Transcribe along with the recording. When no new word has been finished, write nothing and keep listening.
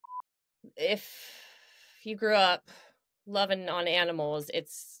if you grew up loving on animals,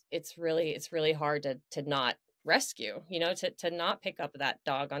 it's really hard to not rescue, to not pick up that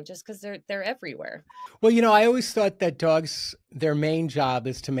dog on just because they're everywhere. Well, I always thought that dogs, their main job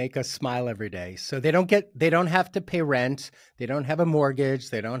is to make us smile every day. So they don't have to pay rent, they don't have a mortgage,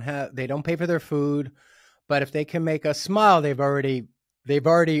 they don't pay for their food, but if they can make us smile, they've already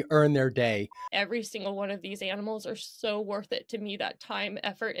earned their day. Every single one of these animals are so worth it to me, that time,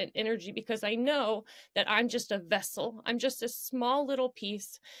 effort, and energy, because I know that I'm just a vessel. I'm just a small little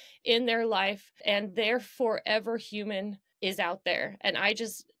piece in their life, and their forever human is out there. And I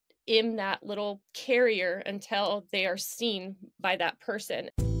just am that little carrier until they are seen by that person.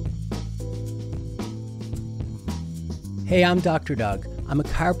 Hey, I'm Dr. Doug. I'm a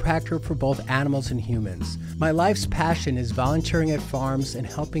chiropractor for both animals and humans. My life's passion is volunteering at farms and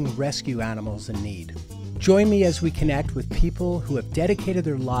helping rescue animals in need. Join me as we connect with people who have dedicated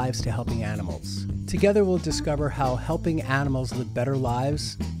their lives to helping animals. Together we'll discover how helping animals live better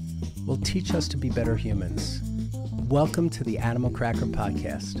lives will teach us to be better humans. Welcome to the Animal Cracker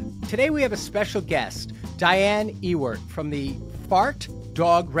Podcast. Today we have a special guest, Diane Ewart from the F.A.R.T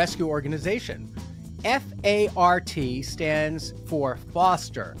Dog Rescue Organization. F.A.R.T stands for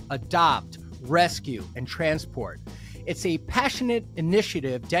Foster, Adopt, Rescue, and Transport. It's a passionate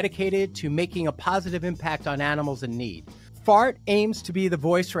initiative dedicated to making a positive impact on animals in need. F.A.R.T aims to be the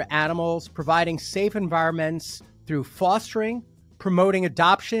voice for animals, providing safe environments through fostering, promoting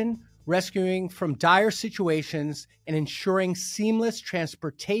adoption, rescuing from dire situations, and ensuring seamless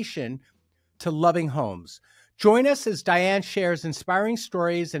transportation to loving homes. Join us as Diane shares inspiring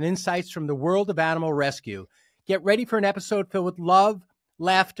stories and insights from the world of animal rescue. Get ready for an episode filled with love,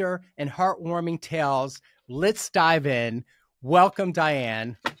 laughter, and heartwarming tales. Let's dive in. Welcome,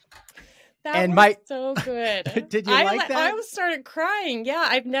 Diane. That was so good. Did you like that? I started crying. Yeah,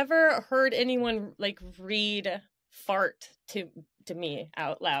 I've never heard anyone read F.A.R.T to me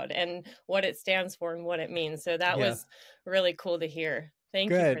out loud and what it stands for and what it means. So that was really cool to hear. Thank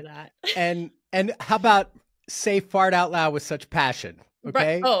you for that. And how about say fart out loud with such passion?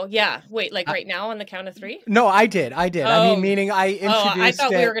 Okay. Right. Oh yeah. Wait, right now on the count of three? No, I did. I mean, meaning I introduced I thought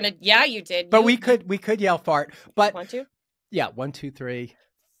we were going to, yeah, you did. But we could yell fart, but 1, 2. Yeah. 1, 2, 3.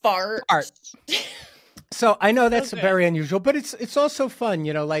 Fart. So I know that's very unusual, but it's also fun.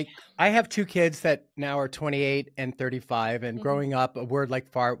 I have 2 kids that now are 28 and 35, and growing up, a word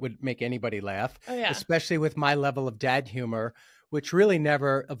like fart would make anybody laugh, especially with my level of dad humor, which really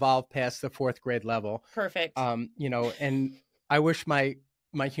never evolved past the 4th grade level. Perfect. And I wish my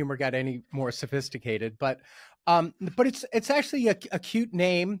humor got any more sophisticated, but it's actually a cute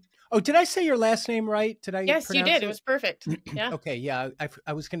name. Oh, did I say your last name right? Yes, you did. It was perfect. Yeah. Okay. Yeah.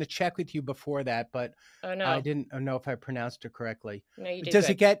 I was going to check with you before that, but I didn't know if I pronounced it correctly. No, you did.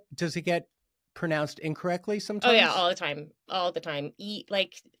 Does it get pronounced incorrectly sometimes? Oh yeah, all the time. E,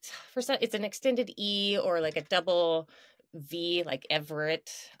 for some, it's an extended E or a double V, like Everett.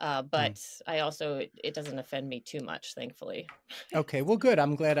 But I also, it doesn't offend me too much, thankfully. Okay. Well, good.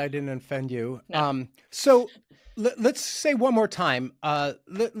 I'm glad I didn't offend you. No. So let's say one more time.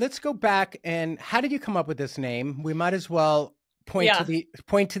 Let's go back. And how did you come up with this name? We might as well point to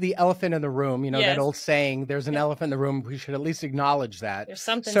the elephant in the room. That old saying, there's an elephant in the room. We should at least acknowledge that. There's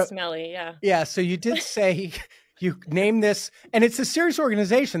something smelly. Yeah. Yeah. So you did say you named this, and it's a serious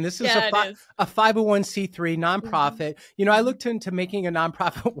organization. This is a 501c3 nonprofit. I looked into making a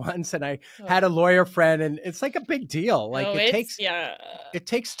nonprofit once, and I had a lawyer friend, and it's like a big deal. It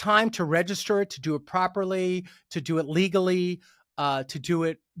takes time to register it, to do it properly, to do it legally, to do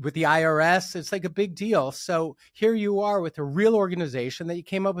it with the IRS. It's like a big deal. So here you are with a real organization that you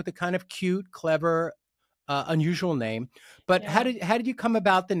came up with a kind of cute, clever, unusual name. But how did you come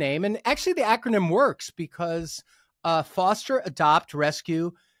about the name? And actually the acronym works because Foster, Adopt,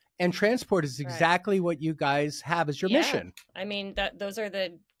 Rescue, and Transport is exactly what you guys have as your mission. I mean, those are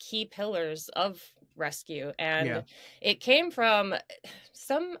the key pillars of rescue. And it came from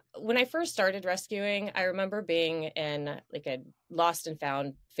when I first started rescuing, I remember being in a lost and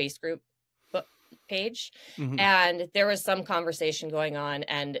found face group page. Mm-hmm. And there was some conversation going on,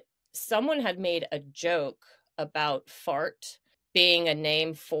 and someone had made a joke about F.A.R.T being a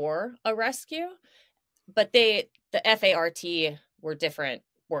name for a rescue, but the F.A.R.T were different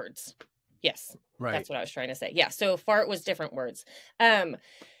words. Yes. Right. That's what I was trying to say. Yeah. So F.A.R.T was different words. And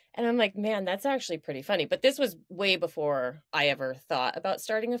I'm like, man, that's actually pretty funny. But this was way before I ever thought about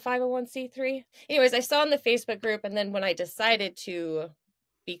starting a 501c3. Anyways, I saw in the Facebook group, and then when I decided to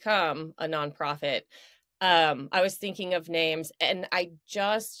become a nonprofit, I was thinking of names, and I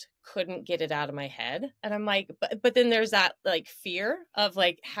just couldn't get it out of my head. And I'm like, but then there's that like fear of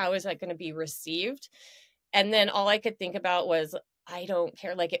like, how is that going to be received? And then all I could think about was, I don't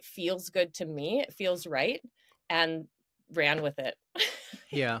care. Like, it feels good to me. It feels right. And ran with it.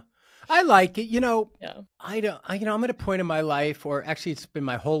 Yeah. I like it. Yeah. I'm at a point in my life, or actually it's been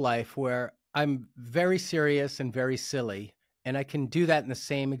my whole life, where I'm very serious and very silly. And I can do that in the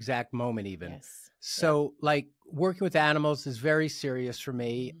same exact moment even. Yes. So like working with animals is very serious for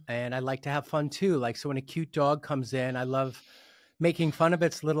me. And I like to have fun too. Like, so when a cute dog comes in, I love making fun of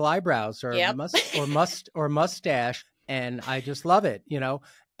its little eyebrows or Yep. mustache. And I just love it,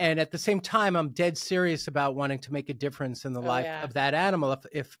 And at the same time, I'm dead serious about wanting to make a difference in the life of that animal,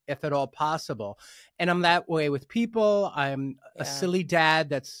 if at all possible. And I'm that way with people. I'm a silly dad.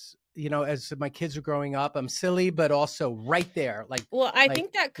 That's, as my kids are growing up, I'm silly, but also right there. Like, well, I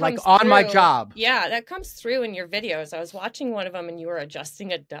think that comes like on through. my job. Yeah, that comes through in your videos. I was watching one of them and you were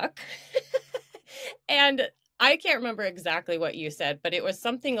adjusting a duck. And I can't remember exactly what you said, but it was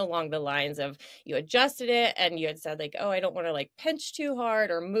something along the lines of you adjusted it and you had said like, oh, I don't want to like pinch too hard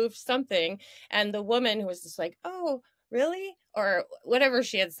or move something. And the woman who was just like, oh, really? Or whatever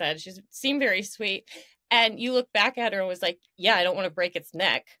she had said, she seemed very sweet. And you look back at her and was like, yeah, I don't want to break its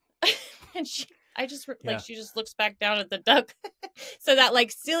neck. And she just looks back down at the duck. So that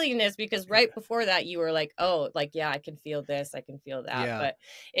like silliness, because right before that you were like, oh, like, yeah, I can feel this, I can feel that. Yeah. But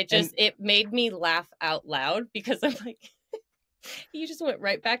it made me laugh out loud because I'm like, you just went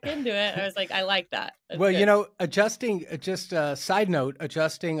right back into it. I was like, I like that. That's well, good. adjusting, just a side note,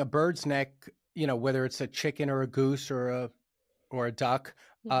 adjusting a bird's neck, whether it's a chicken or a goose or a duck,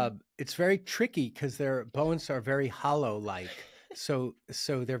 it's very tricky because their bones are very hollow like. So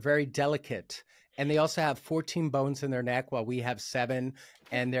they're very delicate. And they also have 14 bones in their neck while we have 7,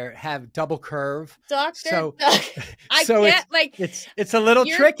 and they have double curve. Doctor, it's a little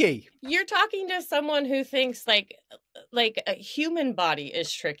tricky. You're talking to someone who thinks like a human body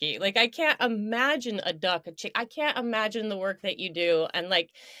is tricky. Like, I can't imagine a duck, a chick. I can't imagine the work that you do. And like,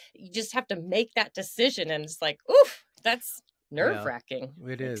 you just have to make that decision. And it's like, oof, that's nerve-wracking.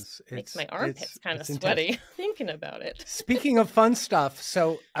 Yeah, it is. Makes my armpits kind of sweaty thinking about it. Speaking of fun stuff,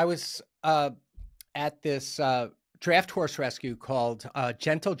 so I was at this draft horse rescue called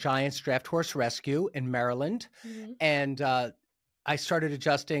Gentle Giants Draft Horse Rescue in Maryland. And I started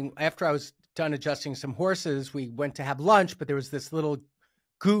adjusting. After I was done adjusting some horses, we went to have lunch, but there was this little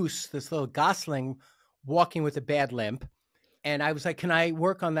goose, this little gosling walking with a bad limp. And I was like, can I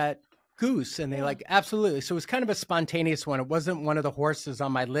work on that goose? And they like, absolutely. So it was kind of a spontaneous one. It wasn't one of the horses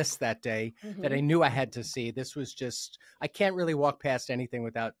on my list that day that I knew I had to see. This was just, I can't really walk past anything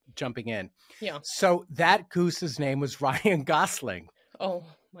without jumping in. Yeah. So that goose's name was Ryan Gosling. Oh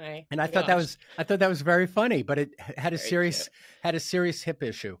my. And I thought that was very funny, but it had a serious hip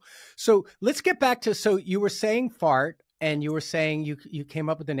issue. So let's get back to, so you were saying F.A.R.T, and you were saying you came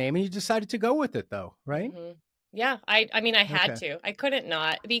up with the name and you decided to go with it though, right? Yeah, I mean, I had to. I couldn't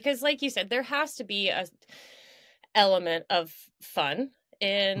not, because like you said, there has to be a element of fun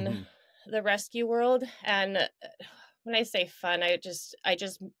in the rescue world. And when I say fun, I just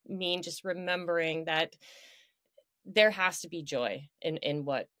mean just remembering that there has to be joy in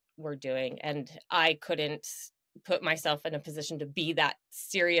what we're doing. And I couldn't put myself in a position to be that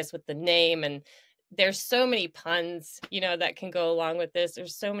serious with the name. And there's so many puns, that can go along with this.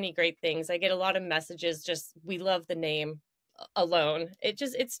 There's so many great things. I get a lot of messages, just, we love the name alone.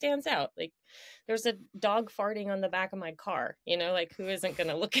 It stands out. Like, there's a dog farting on the back of my car, like, who isn't going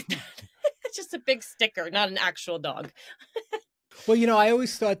to look at that? It's just a big sticker, not an actual dog. Well, I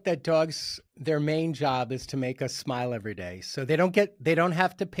always thought that dogs, their main job is to make us smile every day. So they don't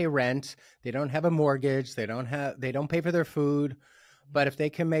have to pay rent. They don't have a mortgage. They don't pay for their food. But if they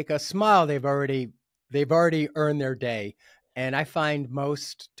can make us smile, they've already earned their day. And I find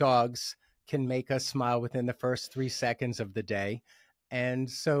most dogs can make us smile within the first 3 seconds of the day. And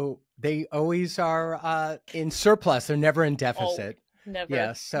so they always are in surplus. They're never in deficit. Never.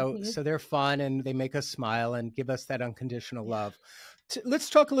 Yeah. So they're fun and they make us smile and give us that unconditional love. Let's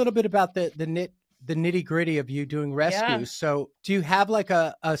talk a little bit about the nitty gritty of you doing rescues. Yeah. So do you have like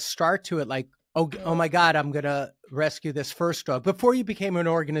a start to it? Like, oh my God, I'm going to rescue this first dog. Before you became an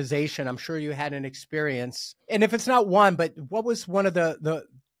organization, I'm sure you had an experience. And if it's not one, but what was one of the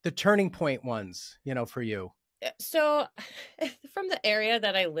turning point ones, for you? So from the area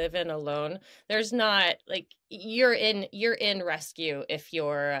that I live in alone, there's not like, you're in rescue if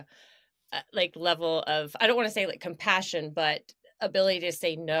you're like level of, I don't want to say like compassion, but ability to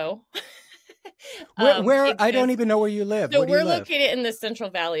say no. Where I don't exists. even know where you live. So Where do you we're live? located in the Central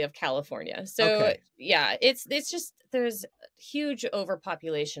Valley of California. So Okay. yeah, it's just there's a huge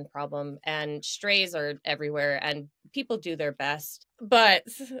overpopulation problem, and strays are everywhere, and people do their best. But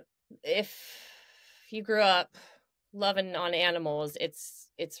if you grew up loving on animals, it's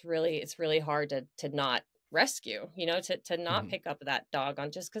really hard to not rescue, to not Mhm. pick up that dog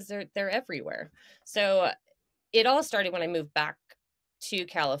on just because they're everywhere. So it all started when I moved back to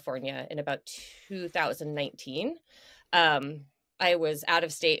California in about 2019. um, I was out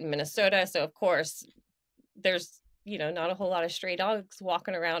of state in Minnesota, so of course there's not a whole lot of stray dogs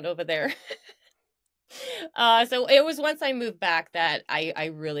walking around over there. So it was once I moved back that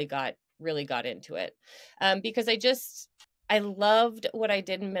I really got into it, because I loved what I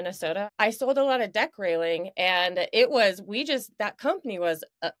did in Minnesota. I sold a lot of deck railing, and that company was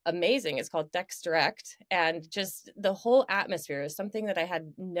amazing. It's called Decks Direct, and just the whole atmosphere is something that I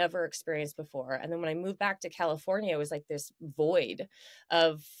had never experienced before. And then when I moved back to California, it was like this void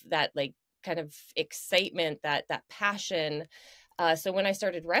of that, like, kind of excitement, that passion. So when I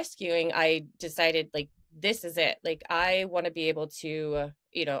started rescuing, I decided, like, this is it. Like, I want to be able to,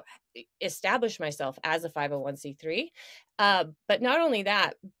 establish myself as a 501c3. But not only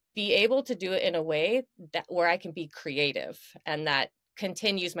that, be able to do it in a way that where I can be creative, and that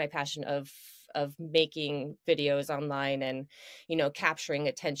continues my passion of making videos online, and capturing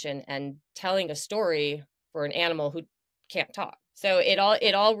attention and telling a story for an animal who can't talk. So it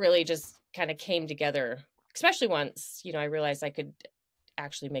all really just kind of came together, especially once I realized I could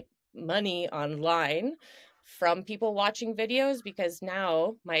actually make money online from people watching videos, because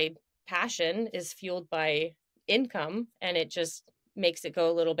now my passion is fueled by income, and it just makes it go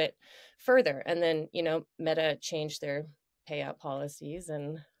a little bit further. And then Meta changed their payout policies,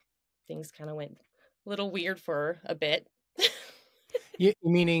 and things kind of went a little weird for a bit.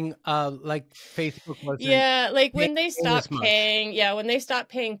 Meaning, like Facebook wasn't Yeah, like paying when they as stopped much. paying, yeah, when they stopped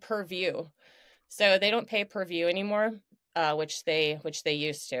paying per view. So they don't pay per view anymore, which they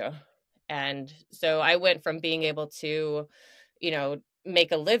used to. And so I went from being able to,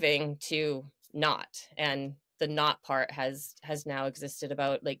 make a living to not. And the not part has now existed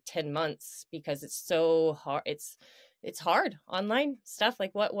about like 10 months, because it's so hard. It's hard online stuff,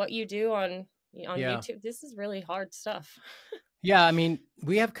 like what you do on Yeah. YouTube. This is really hard stuff. Yeah, I mean,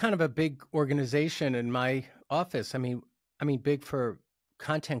 we have kind of a big organization in my office. I mean, big for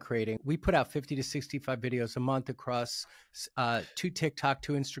content creating. We put out 50 to 65 videos a month across to TikTok,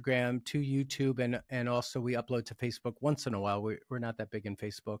 to Instagram, to YouTube, and also we upload to Facebook once in a while. We're not that big in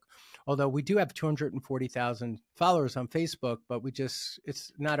Facebook, although we do have 240,000 followers on Facebook, but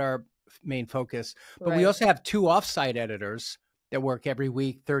it's not our main focus. But we Right. also have two offsite editors that work every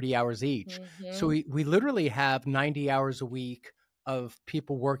week, 30 hours each. So Hmm. we literally have 90 hours a week of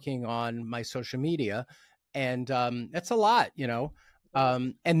people working on my social media. And that's a lot,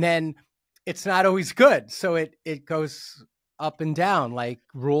 and then it's not always good. So it goes up and down, like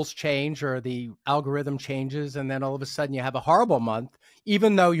rules change or the algorithm changes. And then all of a sudden you have a horrible month,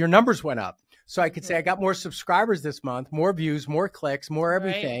 even though your numbers went up. So I could say I Hmm. got more subscribers this month, more views, more clicks, more Right.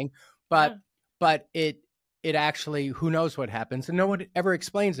 everything. Yeah. But it actually, who knows what happens, and no one ever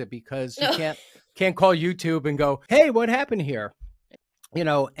explains it, because you No. can't call YouTube and go, hey, what happened here?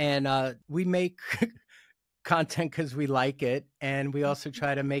 And we make content because we like it, and we also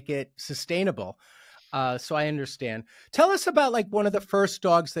try to make it sustainable. So I understand. Tell us about, like, one of the first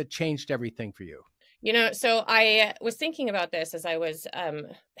dogs that changed everything for you. So I was thinking about this as I was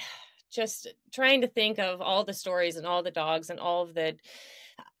just trying to think of all the stories and all the dogs and all of the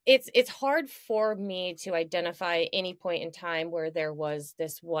it's hard for me to identify any point in time where there was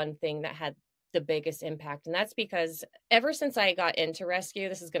this one thing that had the biggest impact. And that's because ever since I got into rescue,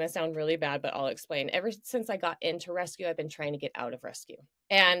 this is going to sound really bad, but I'll explain. Ever since I got into rescue, I've been trying to get out of rescue.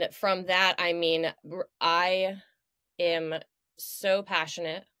 And from that, I mean, I am so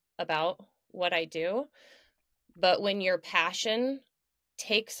passionate about what I do, but when your passion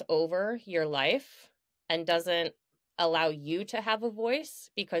takes over your life and doesn't allow you to have a voice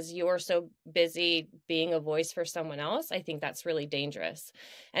because you're so busy being a voice for someone else, I think that's really dangerous.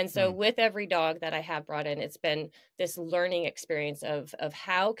 And so Mm, with every dog that I have brought in, it's been this learning experience of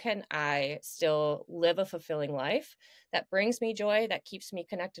how can I still live a fulfilling life that brings me joy, that keeps me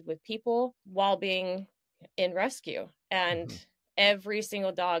connected with people while being in rescue. And mhm. every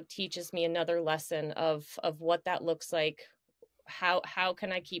single dog teaches me another lesson of what that looks like. How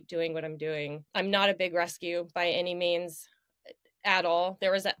can I keep doing what I'm doing? I'm not a big rescue by any means at all.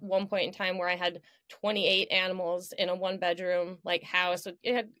 There was at one point in time where I had 28 animals in a one bedroom like house.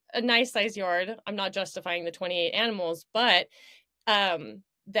 It had a nice size yard. I'm not justifying the 28 animals, but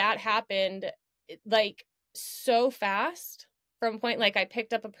that happened like so fast. From point, like I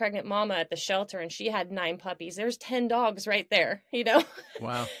picked up a pregnant mama at the shelter and she had 9 puppies. There's 10 dogs right there, you know?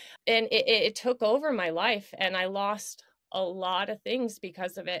 Wow. And it took over my life, and I lost a lot of things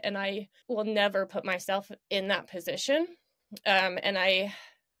because of it. And I will never put myself in that position. And I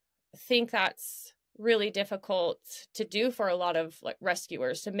think that's really difficult to do for a lot of like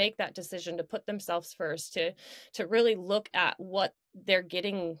rescuers, to make that decision, to put themselves first, to really look at what they're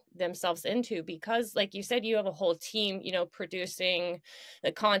getting themselves into, because like you said, you have a whole team, you know, producing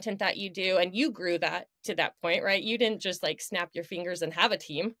the content that you do, and you grew that to that point, right? You didn't just like snap your fingers and have a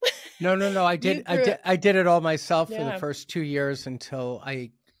team. No. I You did. grew it. I did it all myself for the Yeah. first 2 years until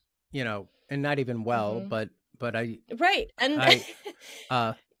I, you know, and not even well, Hmm. but Right. And I,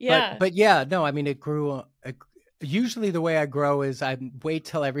 uh, yeah. but yeah, no, I mean, it grew. Usually the way I grow is I wait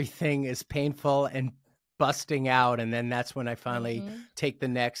till everything is painful and busting out. And then that's when I finally Hmm. take the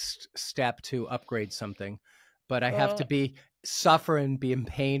next step to upgrade something. But I have to Well, suffer and be in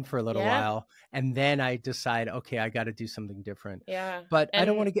pain for a little yeah. while. And then I decide, okay, I got to do something different. Yeah. But And I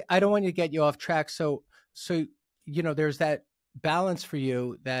don't want you to get you off track. So, you know, there's that balance for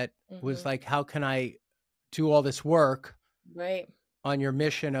you that was hmm. like, how can I do all this work Right. on your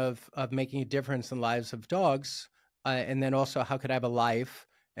mission of making a difference in lives of dogs, and then also how could I have a life,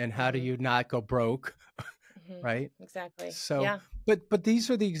 and how do Hmm. you not go broke, Hmm. right? Exactly. So, Yeah. but these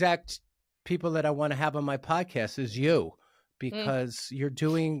are the exact people that I want to have on my podcast is you, Mm, because you're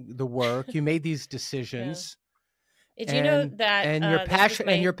doing the work, you made these yeah. decisions, Did you know that and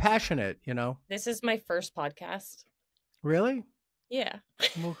you're passionate, you know. this is my first podcast? Really? Yeah.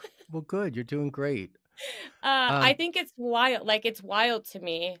 Well, well, good. You're doing great. I Um, think it's wild. Like it's wild to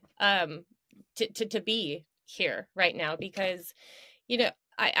me, to be here right now, because, you know,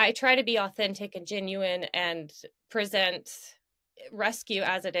 I try to be authentic and genuine and present rescue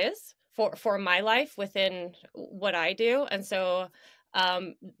as it is for my life within what I do. And so,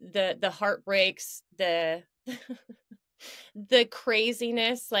 the heartbreaks, the the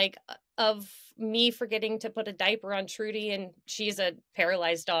craziness, like of me forgetting to put a diaper on Trudy, and she's a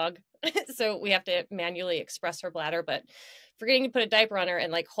paralyzed dog. So we have to manually express her bladder, but forgetting to put a diaper on her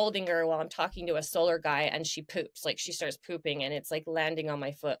and like holding her while I'm talking to a solar guy, and she poops, like she starts pooping and it's like landing on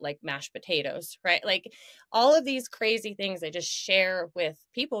my foot like mashed potatoes, right? Like all of these crazy things I just share with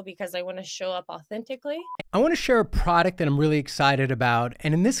people because I want to show up authentically. I want to share a product that I'm really excited about.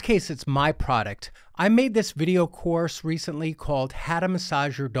 And in this case, it's my product. I made this video course recently called How to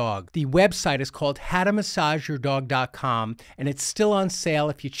Massage Your Dog. The website is called howtomassageyourdog.com, and it's still on sale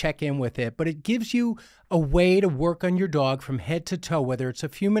if you check in with it. But it gives you a way to work on your dog from head to toe, whether it's a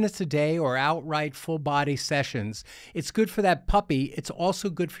few minutes a day or outright full body sessions. It's good for that puppy. It's also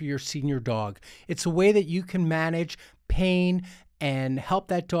good for your senior dog. It's a way that you can manage pain and help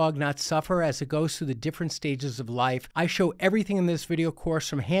that dog not suffer as it goes through the different stages of life. I show everything in this video course,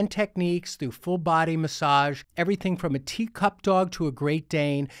 from hand techniques through full body massage, everything from a teacup dog to a Great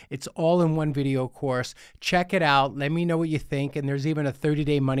Dane. It's all in one video course. Check it out. Let me know what you think. And there's even a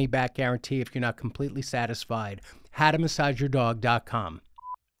 30-day money-back guarantee if you're not completely satisfied. howtomassageyourdog.com.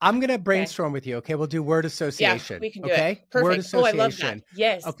 I'm going to Okay. brainstorm with you. Okay. We'll do word Yeah, association. we can do it. Okay. Word Perfect. Oh, I love that. association.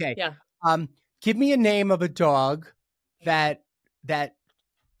 Yes. Okay. Yeah. Give me a name of a dog that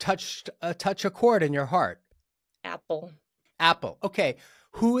touch a chord in your heart. Apple. Apple. Okay.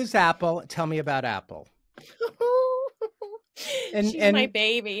 Who is Apple? Tell me about Apple. She's my And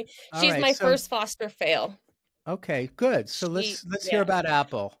baby. all She's right. my So first foster fail. okay, good. So let's hear Yeah. about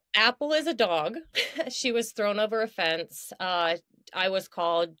Apple. Apple is a dog. She was thrown over a fence. I was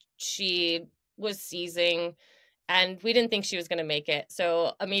called. She was seizing, and we didn't think she was going to make it.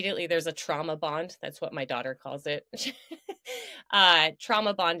 So immediately there's a trauma bond. That's what my daughter calls it.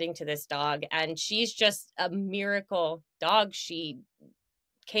 Trauma bonding to this dog. And she's just a miracle dog. She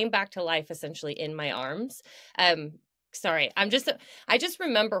came back to life essentially in my arms. Um, sorry, I just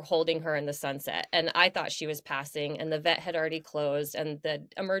remember holding her in the sunset, and I thought she was passing, and the vet had already closed, and the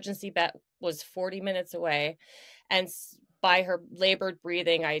emergency vet was 40 minutes away. And by her labored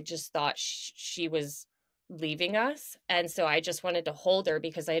breathing, I just thought she was leaving us. And so I just wanted to hold her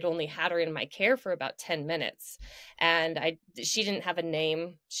because I had only had her in my care for about 10 minutes. And she didn't have a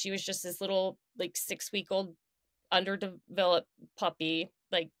name. She was just this little like 6-week old underdeveloped puppy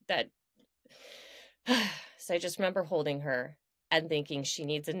like that. So I just remember holding her and thinking she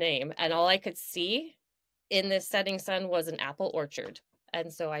needs a name. And all I could see in this setting sun was an apple orchard.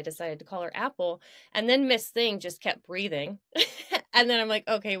 And so I decided to call her Apple. And then Miss Thing just kept breathing. And then I'm like,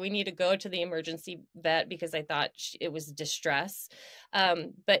 okay, we need to go to the emergency vet because I thought it was distress.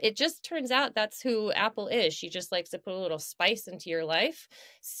 But it just turns out that's who Apple is. She just likes to put a little spice into your life,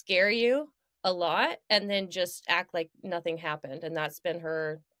 scare you, a lot and then just act like nothing happened. And that's been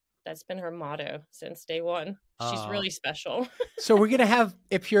her motto since day one. She's really special. So we're going to have,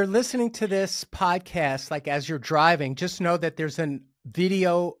 if you're listening to this podcast, like as you're driving, just know that there's a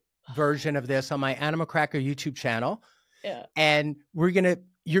video version of this on my Animal Cracker YouTube channel. Yeah. And you're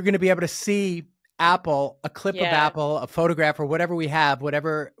going to be able to see Apple, a clip of Apple, a photograph, or whatever we have,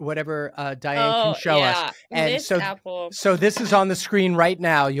 whatever Diane can show us. And Miss Apple. So this is on the screen right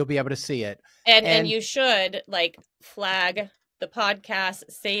now. You'll be able to see it. And you should like flag the podcast,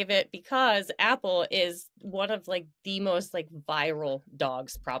 save it, because Apple is one of like the most like viral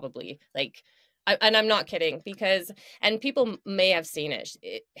dogs, probably. Like, and I'm not kidding, because, and people may have seen it.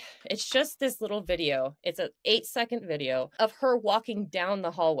 It's just this little video. It's an 8-second video of her walking down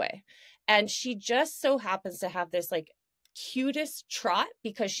the hallway. And she just so happens to have this like cutest trot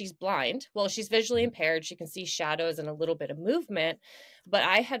because she's blind. Well, she's visually impaired. She can see shadows and a little bit of movement. But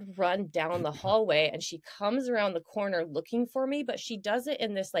I had run down the hallway and she comes around the corner looking for me, but she does it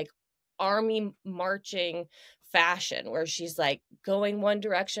in this like army marching fashion where she's like going one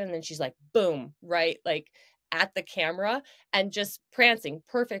direction and then she's like, boom, right? Like at the camera and just prancing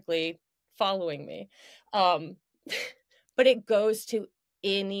perfectly, following me. But it goes to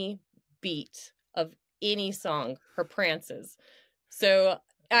any beat of any song, her prances. So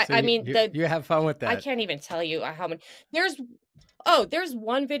I mean, you have fun with that. I can't even tell you how many. There's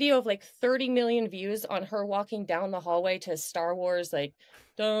one video of like 30 million views on her walking down the hallway to Star Wars, like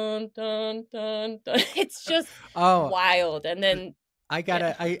dun dun dun dun. It's just wild. And then I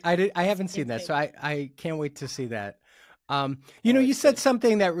haven't seen that, so I can't wait to see that. You said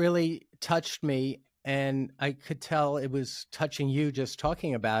something that really touched me, and I could tell it was touching you just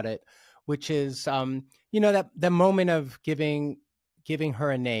talking about it, which is that moment of giving her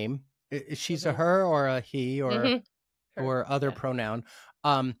a name. She's a her or a he or other pronoun.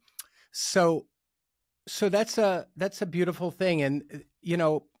 So that's a beautiful thing. And,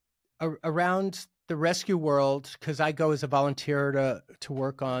 around the rescue world, because I go as a volunteer to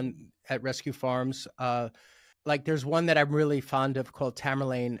work at rescue farms, like there's one that I'm really fond of called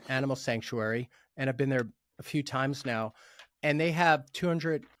Tamerlane Animal Sanctuary. And I've been there a few times now. And they have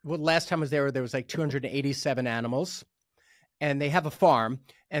 200, last time I was there was like 287 animals. And they have a farm.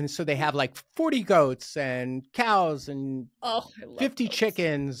 And so they have like 40 goats and cows and 50 goats.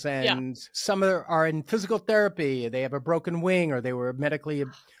 Chickens. And some are in physical therapy. They have a broken wing, or they were medically,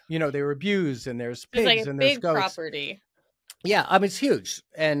 they were abused. And there's pigs like and there's goats. Property. Yeah, I mean, it's huge.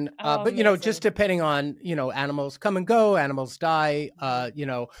 And, but, just depending on, animals come and go, animals die,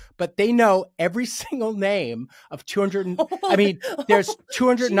 but they know every single name of 200. I mean, there's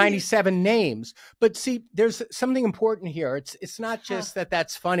 297 names, but see, there's something important here. It's not just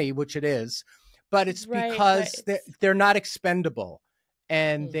that's funny, which it is, but it's because they're not expendable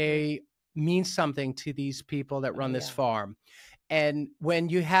and they mean something to these people that run this farm. And when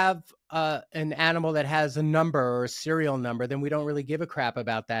you have an animal that has a number or a serial number, then we don't really give a crap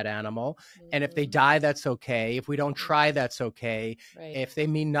about that animal. And if they die, that's okay. If we don't try, that's okay. Right. If they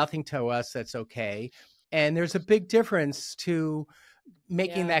mean nothing to us, that's okay. And there's a big difference to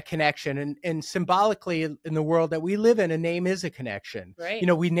making that connection. And symbolically, in the world that we live in, a name is a connection. Right.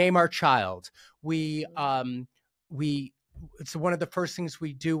 We name our child. It's one of the first things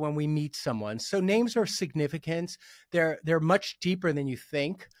we do when we meet someone. So names are significant. They're much deeper than you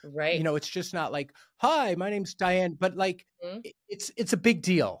think. Right. It's just not like, hi, my name's Diane, but like it's a big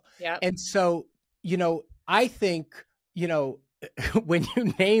deal. Yeah. And so, I think, when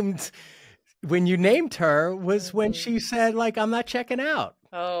you named her was when she said like, I'm not checking out.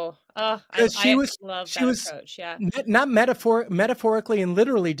 I love that approach. Yeah. Not metaphorically and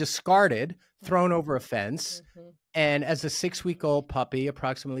literally discarded, thrown over a fence. And as a 6-week-old puppy,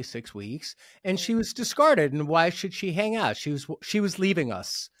 approximately 6 weeks, and she was discarded. And why should she hang out? She was leaving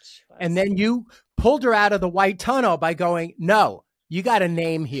us. And then you pulled her out of the white tunnel by going, no, you got a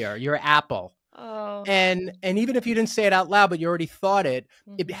name here. You're Apple. Oh. And even if you didn't say it out loud, but you already thought it,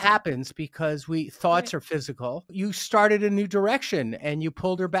 it happens because thoughts are physical. You started a new direction and you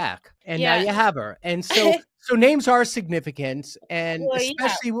pulled her back, and now you have her. And so names are significant, and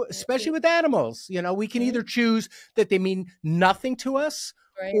especially with animals, we can either choose that they mean nothing to us,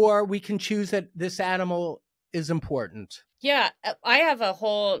 or we can choose that this animal is important. Yeah, I have a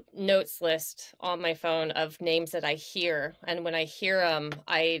whole notes list on my phone of names that I hear. And when I hear them,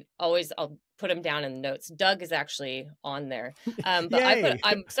 I'll put them down in the notes. Doug is actually on there. But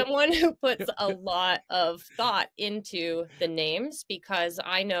I'm someone who puts a lot of thought into the names because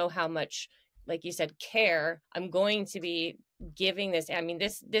I know how much, like you said, care I'm going to be giving this, I mean,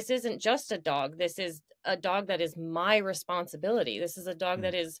 this isn't just a dog. This is a dog that is my responsibility. This is a dog Mm.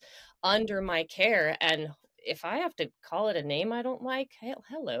 that is under my care. And if I have to call it a name I don't like,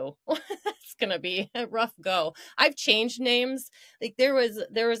 hello, it's gonna be a rough go. I've changed names. Like there was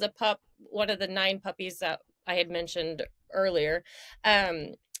a pup, one of the 9 puppies that I had mentioned earlier.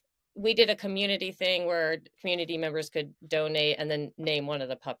 We did a community thing where community members could donate and then name one of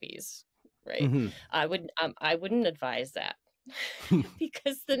the puppies, right? Mm-hmm. I wouldn't advise that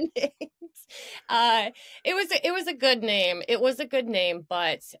because the names, it was a good name. It was a good name,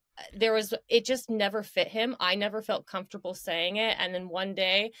 but it just never fit him. I never felt comfortable saying it. And then one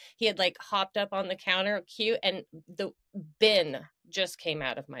day he had like hopped up on the counter, cute, and the bin just came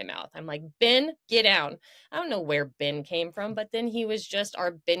out of my mouth. I'm like, Ben, get down. I don't know where Ben came from, but then he was just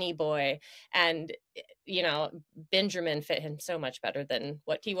our Benny boy. And, you know, Benjamin fit him so much better than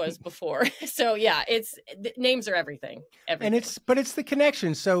what he was before. So yeah, names are everything. And it's the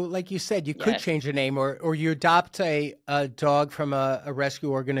connection. So like you said, you could change a name, or you adopt a dog from a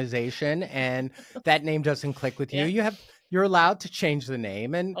rescue organization and that name doesn't click with you. You're allowed to change the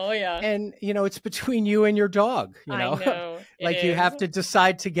name, and and you know, it's between you and your dog, you know. I know. Like you have to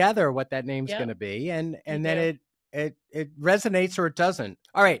decide together what that name's going to be, and then it resonates or it doesn't.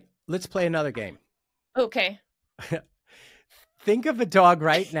 All right, let's play another game. Okay. Think of a dog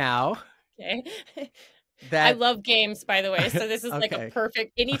right now. Okay. I love games, by the way. So this is like a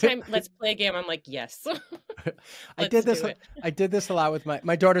perfect, anytime let's play a game, I'm like, yes. I did this a lot with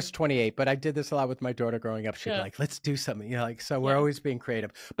my daughter's 28, but I did this a lot with my daughter growing up. She'd be like, let's do something, you know, like, so we're always being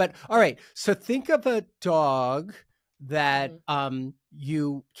creative. But all right, so think of a dog that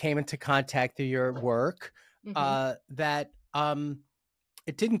you came into contact through your work that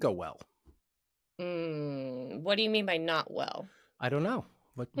it didn't go well. What do you mean by not well? I don't know.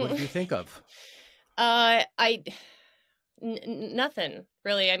 What did you think of? Nothing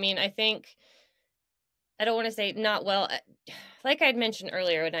really. I mean, I think I don't want to say not well. Like I'd mentioned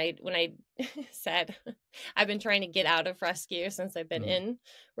earlier, when I said I've been trying to get out of rescue since I've been in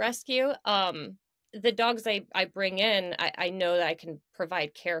rescue. The dogs I bring in, I know that I can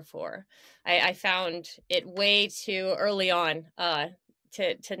provide care for. I found it way too early on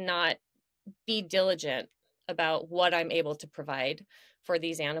to not be diligent about what I'm able to provide for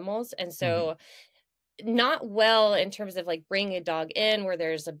these animals. And so not well in terms of like bringing a dog in where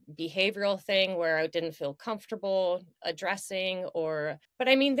there's a behavioral thing where I didn't feel comfortable addressing, but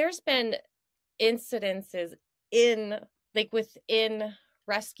I mean, there's been incidences within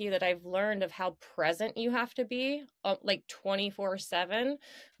rescue that I've learned of how present you have to be like 24/7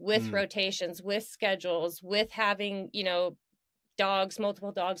 with rotations, with schedules, with having, you know,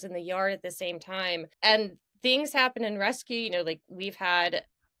 multiple dogs in the yard at the same time. And things happen in rescue, you know, like we've had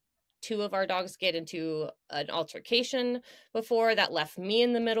 2 of our dogs get into an altercation before that left me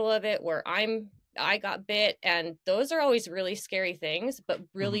in the middle of it where I got bit. And those are always really scary things, but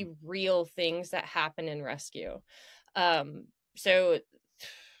really real things that happen in rescue. So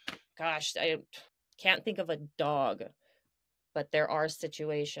gosh, I can't think of a dog, but there are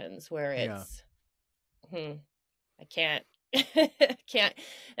situations where it's, I can't,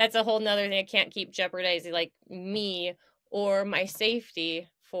 that's a whole nother thing. I can't keep jeopardizing like me or my safety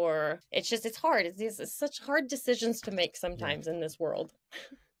it's hard. It's such hard decisions to make sometimes in this world.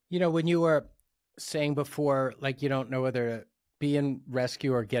 You know, when you were saying before, like, you don't know whether to be in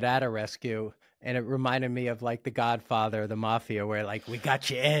rescue or get out of rescue, and it reminded me of like The Godfather, the mafia, where like, we got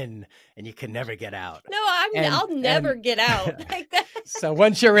you in and you can never get out. No, I'll never get out like that. So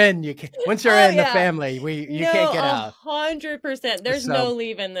once you're in, once you're in the family, you can't get out. 100%. There's no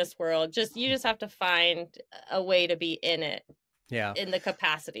leave in this world. You just have to find a way to be in it. Yeah. In the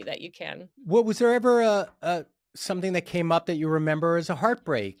capacity that you can. What was there ever something that came up that you remember as a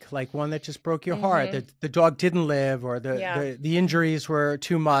heartbreak, like one that just broke your heart, that the dog didn't live, or the injuries were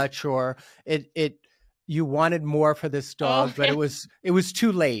too much, or you wanted more for this dog, but it was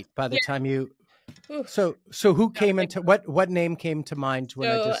too late by the time you. So who came into what name came to mind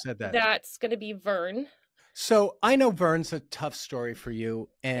when I just said that? That's going to be Vern. So I know Vern's a tough story for you,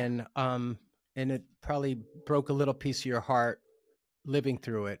 and it probably broke a little piece of your heart living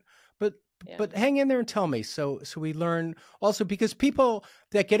through it, but hang in there and tell me. So we learn also, because people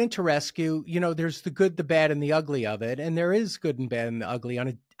that get into rescue, you know, there's the good, the bad, and the ugly of it, and there is good and bad and the ugly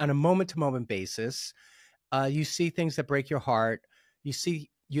on a moment to moment basis. You see things that break your heart.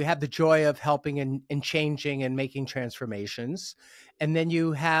 You have the joy of helping and changing and making transformations, and then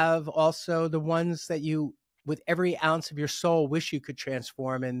you have also the ones that you, with every ounce of your soul, wish you could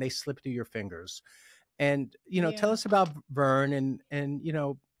transform, and they slip through your fingers. And, you know, tell us about Vern, and, you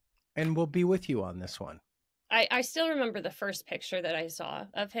know, and we'll be with you on this one. I still remember the first picture that I saw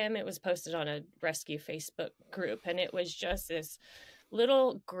of him. It was posted on a rescue Facebook group, and it was just this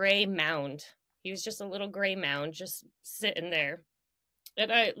little gray mound. He was just a little gray mound just sitting there.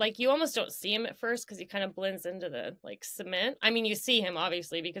 And I like, you almost don't see him at first because he kind of blends into the like cement. I mean, you see him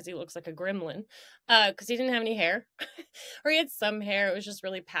obviously because he looks like a gremlin, because he didn't have any hair, or he had some hair. It was just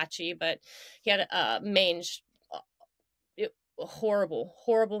really patchy, but he had a mange, horrible,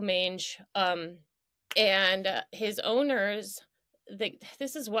 horrible mange. And his owners,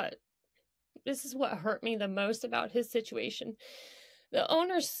 this is what hurt me the most about his situation. The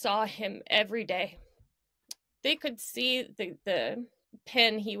owners saw him every day. They could see the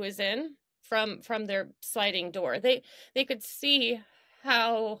pen he was in from their sliding door. They could see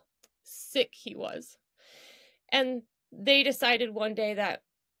how sick he was, and they decided one day that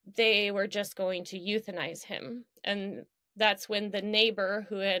they were just going to euthanize him. And that's when the neighbor,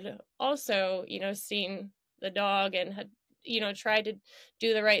 who had also, seen the dog and had, tried to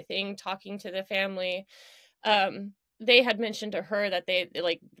do the right thing, talking to the family, they had mentioned to her that they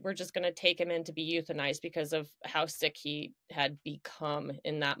like were just going to take him in to be euthanized because of how sick he had become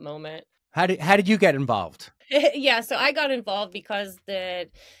in that moment. How did you get involved? Yeah, so I got involved because the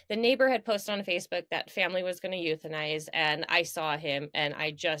neighbor had posted on Facebook that family was going to euthanize, and I saw him, and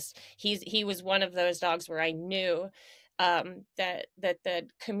he was one of those dogs where I knew that the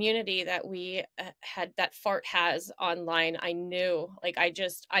community that we had, that F.A.R.T has online, I knew, like,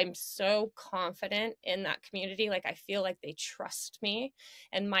 I'm so confident in that community. Like, I feel like they trust me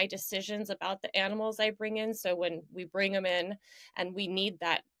and my decisions about the animals I bring in. So when we bring them in and we need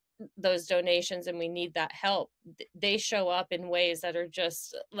those donations and we need that help, they show up in ways that are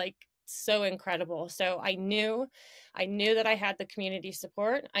just like so incredible. So I knew that I had the community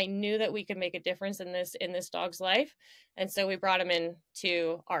support. I knew that we could make a difference in this dog's life. And so we brought him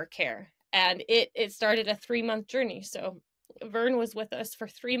into our care, and it started a 3-month journey. So Vern was with us for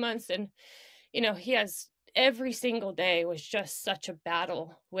 3 months, and he has, every single day was just such a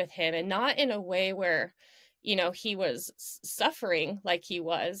battle with him, and not in a way where he was suffering like he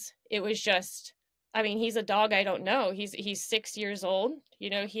was. It was just, I mean, he's a dog I don't know. He's 6 years old.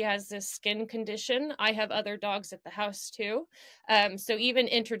 He has this skin condition. I have other dogs at the house too. So even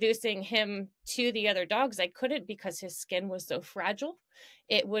introducing him to the other dogs, I couldn't, because his skin was so fragile.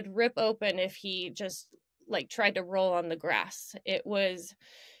 It would rip open if he just like tried to roll on the grass. It was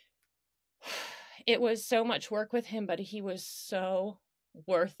so much work with him, but he was so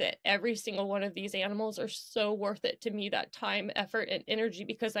worth it. Every single one of these animals are so worth it to me, that time, effort, and energy,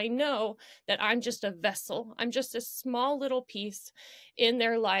 because I know that I'm just a vessel. I'm just a small little piece in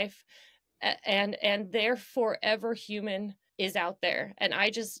their life, and their forever human is out there, and I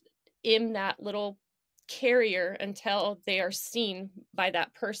just am that little carrier until they are seen by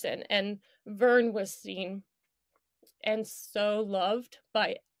that person. And Vern was seen and so loved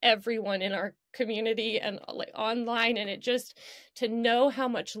by everyone in our community and like online, and it just, to know how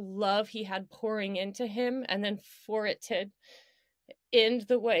much love he had pouring into him, and then for it to end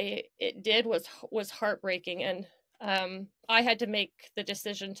the way it did was heartbreaking. And I had to make the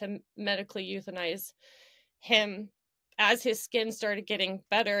decision to medically euthanize him. As his skin started getting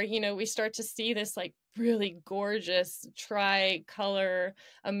better, we start to see this like really gorgeous tri-color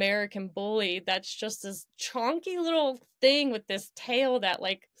American bully that's just this chonky little thing with this tail, that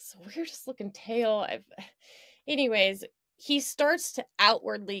like weirdest looking tail. Anyways, he starts to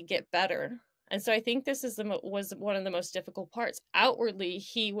outwardly get better. And so I think this was one of the most difficult parts. Outwardly,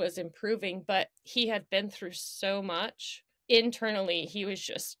 he was improving, but he had been through so much. Internally, he was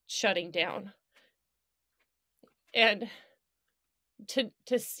just shutting down. And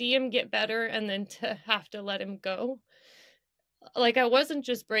to see him get better and then to have to let him go, like, I wasn't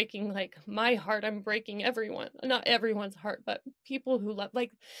just breaking like my heart, I'm breaking not everyone's heart, but people who love,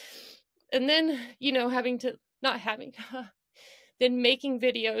 like, and then then making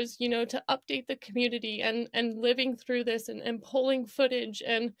videos to update the community, and living through this, and pulling footage,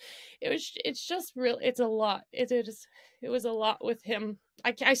 and it's just real. It's a lot. It was a lot with him.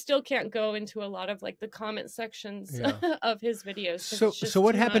 I still can't go into a lot of like the comment sections of his videos. So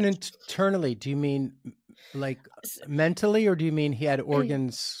what happened internally? Do you mean like mentally, or do you mean he had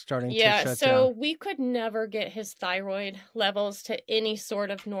organs starting to shut down? So we could never get his thyroid levels to any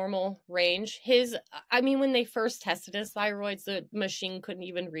sort of normal range. When they first tested his thyroids, the machine couldn't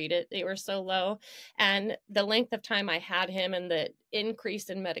even read it. They were so low. And the length of time I had him and the increase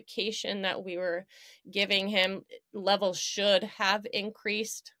in medication that we were giving him, levels should have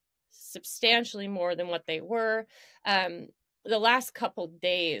increased substantially more than what they were. The last couple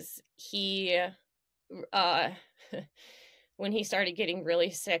days, he when he started getting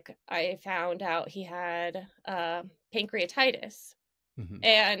really sick, I found out he had pancreatitis. Mm-hmm.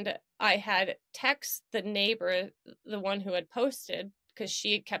 And I had texted the neighbor, the one who had posted, because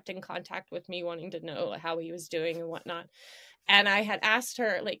she kept in contact with me wanting to know how he was doing and whatnot. And I had asked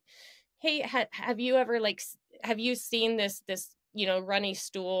her, like, hey, have you ever, like, have you seen this, runny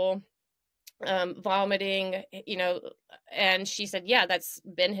stool, vomiting, and she said, yeah, that's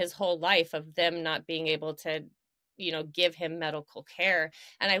been his whole life, of them not being able to, give him medical care.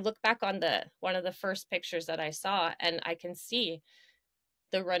 And I look back on one of the first pictures that I saw, and I can see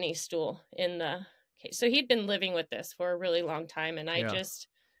the runny stool in the case. So he'd been living with this for a really long time. And I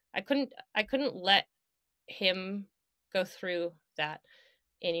couldn't let him go through that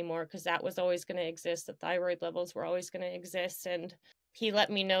anymore, because that was always going to exist. The thyroid levels were always going to exist. And he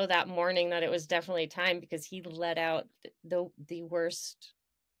let me know that morning that it was definitely time, because he let out the worst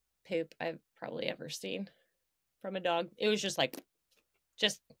poop I've probably ever seen from a dog. It was just like,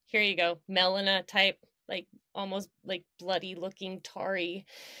 just here you go, melena type, like almost like bloody looking, tarry.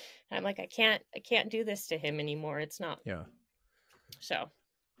 And I'm like, I can't do this to him anymore. It's not. Yeah. So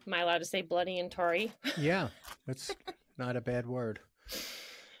am I allowed to say bloody and tarry? Yeah, that's not a bad word.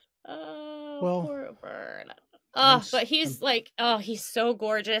 Oh, well, poor bird. Oh, but he's like, oh, he's so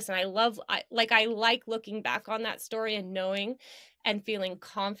gorgeous. And I like looking back on that story and knowing and feeling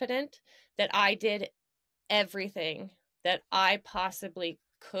confident that I did everything that I possibly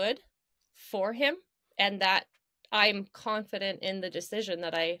could for him, and that I'm confident in the decision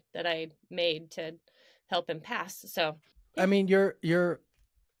that I made to help him pass. So, yeah. I mean, you're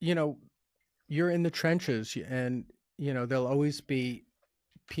in the trenches, and there'll always be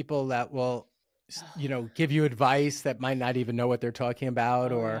people that will give you advice that might not even know what they're talking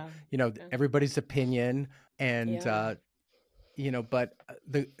about, or everybody's opinion. And but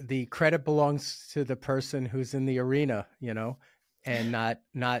the credit belongs to the person who's in the arena, and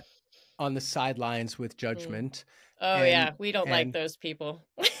not on the sidelines with judgment. Oh, yeah, we don't like those people.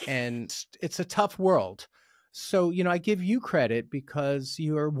 And it's a tough world. So, I give you credit because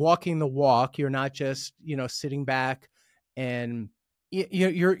you're walking the walk. You're not just, sitting back, and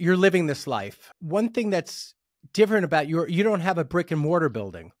you're living this life. One thing that's different about you don't have a brick and mortar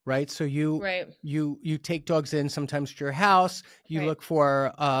building, right? So you take dogs in sometimes to your house. You look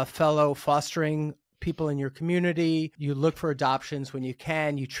for fellow fostering people in your community. You look for adoptions when you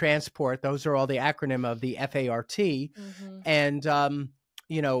can. You transport. Those are all the acronym of the F.A.R.T. Mm-hmm. And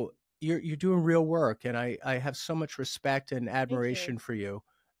you're doing real work, and I have so much respect and admiration for you,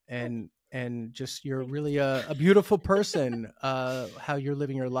 and just you're really a beautiful person. How you're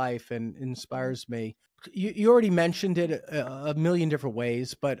living your life and inspires me. You already mentioned it a million different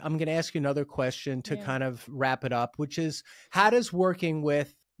ways, but I'm going to ask you another question to kind of wrap it up, which is, how does working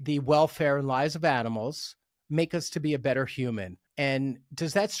with the welfare and lives of animals make us to be a better human? And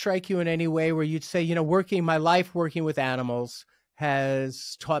does that strike you in any way where you'd say, working with animals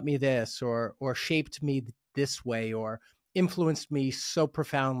has taught me this, or shaped me this way, or influenced me so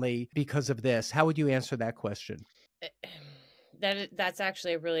profoundly because of this? How would you answer that question? That's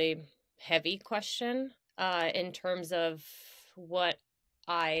actually a really heavy question, in terms of what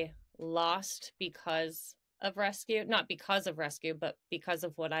I lost because of rescue, not because of rescue, but because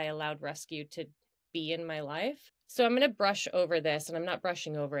of what I allowed rescue to be in my life. So I'm going to brush over this, and I'm not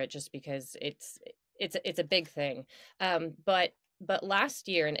brushing over it just because it's a big thing. But last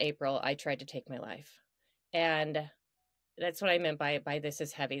year in April, I tried to take my life. And that's what I meant by this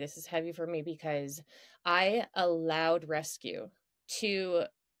is heavy. This is heavy for me because I allowed rescue to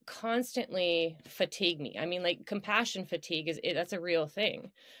constantly fatigue me. I mean, like, compassion fatigue that's a real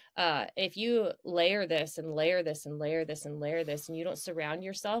thing. If you layer this and layer this and layer this and layer this, and you don't surround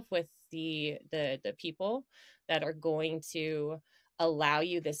yourself with the people that are going to allow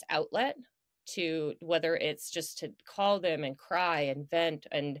you this outlet, to whether it's just to call them and cry and vent,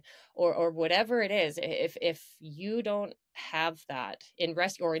 and or whatever it is, if you don't have that in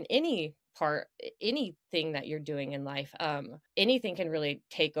rescue or in anything that you're doing in life, anything can really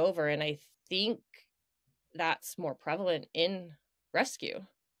take over. And I think that's more prevalent in rescue.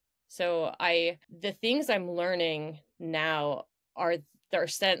 So the things I'm learning now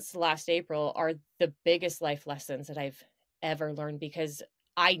since last April are the biggest life lessons that I've ever learned, because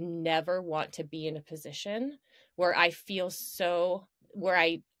I never want to be in a position where I feel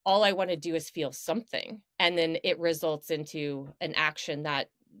all I want to do is feel something, and then it results into an action that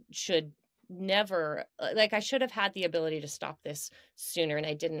should never, like, I should have had the ability to stop this sooner, and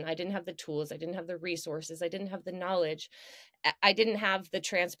I didn't have the tools, I didn't have the resources, I didn't have the knowledge, I didn't have the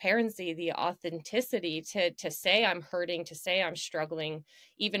transparency, the authenticity to say I'm hurting, to say I'm struggling.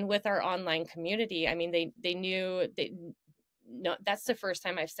 Even with our online community, I mean, they knew no, that's the first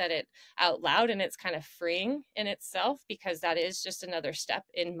time I've said it out loud, and it's kind of freeing in itself, because that is just another step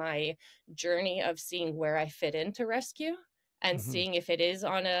in my journey of seeing where I fit into rescue, and seeing if it is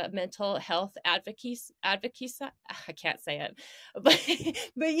on a mental health advocacy, I can't say it, but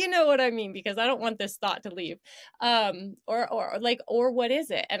you know what I mean, because I don't want this thought to leave. Or what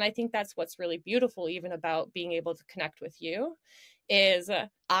is it? And I think that's what's really beautiful, even about being able to connect with you, is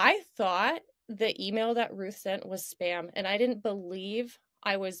I thought the email that Ruth sent was spam, and I didn't believe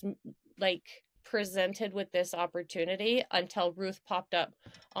I was like presented with this opportunity until Ruth popped up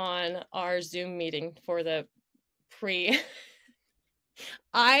on our Zoom meeting for the pre.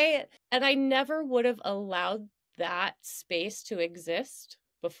 I never would have allowed that space to exist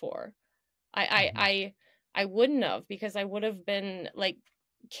before. I wouldn't have, because I would have been like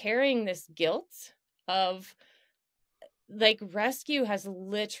carrying this guilt of like, rescue has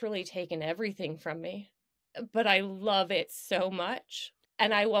literally taken everything from me, but I love it so much,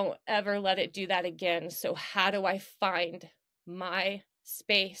 and I won't ever let it do that again. So how do I find my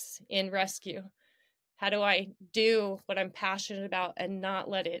space in rescue? How do I do what I'm passionate about and not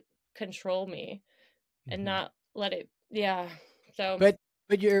let it control me, and not let it, yeah. So But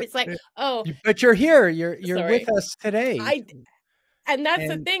you're, it's like, oh, but you're here. You're with sorry. us today. And that's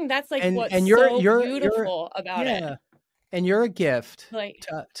the And thing. That's like and what's you're so beautiful about it. yeah, and you're a gift Like,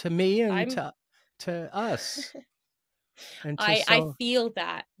 to me and I'm to us. And to I feel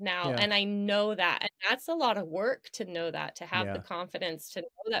that now, yeah, and I know that, and that's a lot of work to know that, to have the yeah. confidence to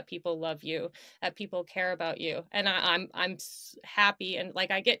know that people love you, that people care about you. And I'm happy, and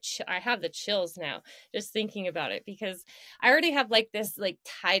like I have the chills now just thinking about it, because I already have like this like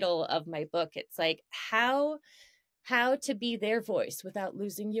title of my book. It's like how to be their voice without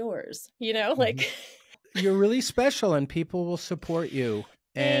losing yours, like. You're really special, and people will support you.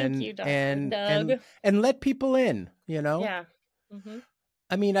 Thank And you, Dr. Doug. and let people in, Yeah. Mm-hmm.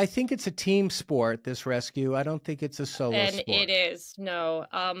 I mean, I think it's a team sport, this rescue. I don't think it's a solo And sport. it is, no.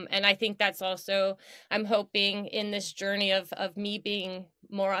 And I think that's also, I'm hoping in this journey of me being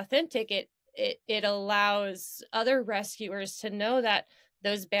more authentic, it allows other rescuers to know that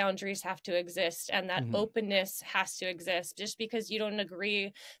those boundaries have to exist, and that openness has to exist. Just because you don't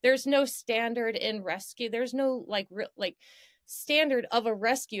agree, there's no standard in rescue. There's no like standard of a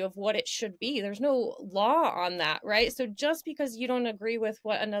rescue of what it should be. There's no law on that, right? So just because you don't agree with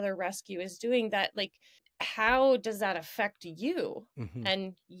what another rescue is doing, that like, how does that affect you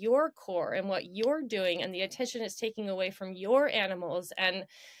and your core and what you're doing, and the attention it's taking away from your animals? And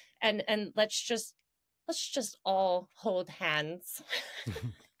let's just all hold hands.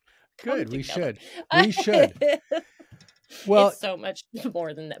 Good. We together. should. Well, it's so much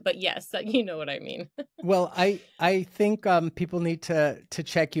more than that, but yes, you know what I mean. Well, I think people need to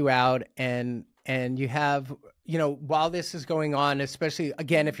check you out, and you have, while this is going on, especially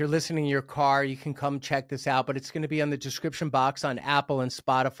again, if you're listening in your car, you can come check this out, but it's going to be on the description box on Apple and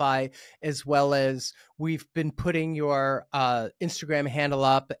Spotify, as well as we've been putting your Instagram handle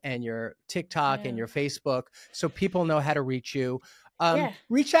up, and your TikTok and your Facebook, so people know how to reach you.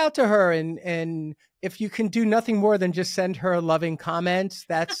 Reach out to her, and if you can do nothing more than just send her a loving comment,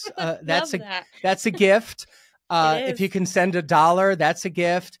 that's that's a gift. If you can send $1, that's a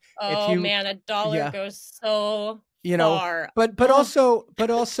gift. Oh man, $1 goes so far. But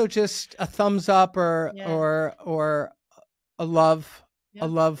also just a thumbs up or a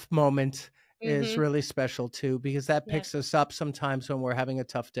love moment is really special too, because that picks us up sometimes when we're having a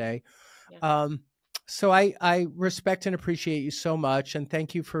tough day. So I respect and appreciate you so much, and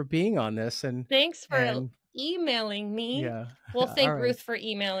thank you for being on this. And thanks for emailing me. Yeah. Well, thank Ruth for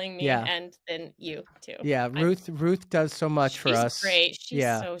emailing me, and then you too. Yeah, Ruth does so much for us. She's great. She's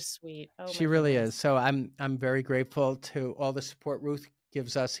so sweet. Oh, she really is. So I'm very grateful to all the support Ruth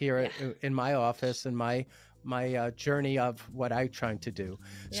gives us here in my office and my journey of what I'm trying to do.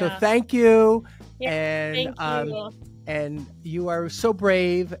 So thank you. And thank you. And you are so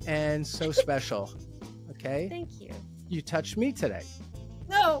brave and so special. Okay. Thank you. You touched me today.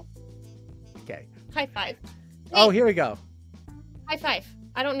 No. Okay. High five. Wait. Oh, here we go. High five.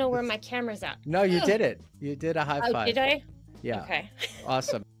 I don't know where my camera's at. No, you did it. You did a high five. Did I? Yeah. Okay.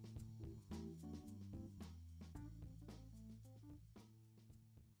 Awesome.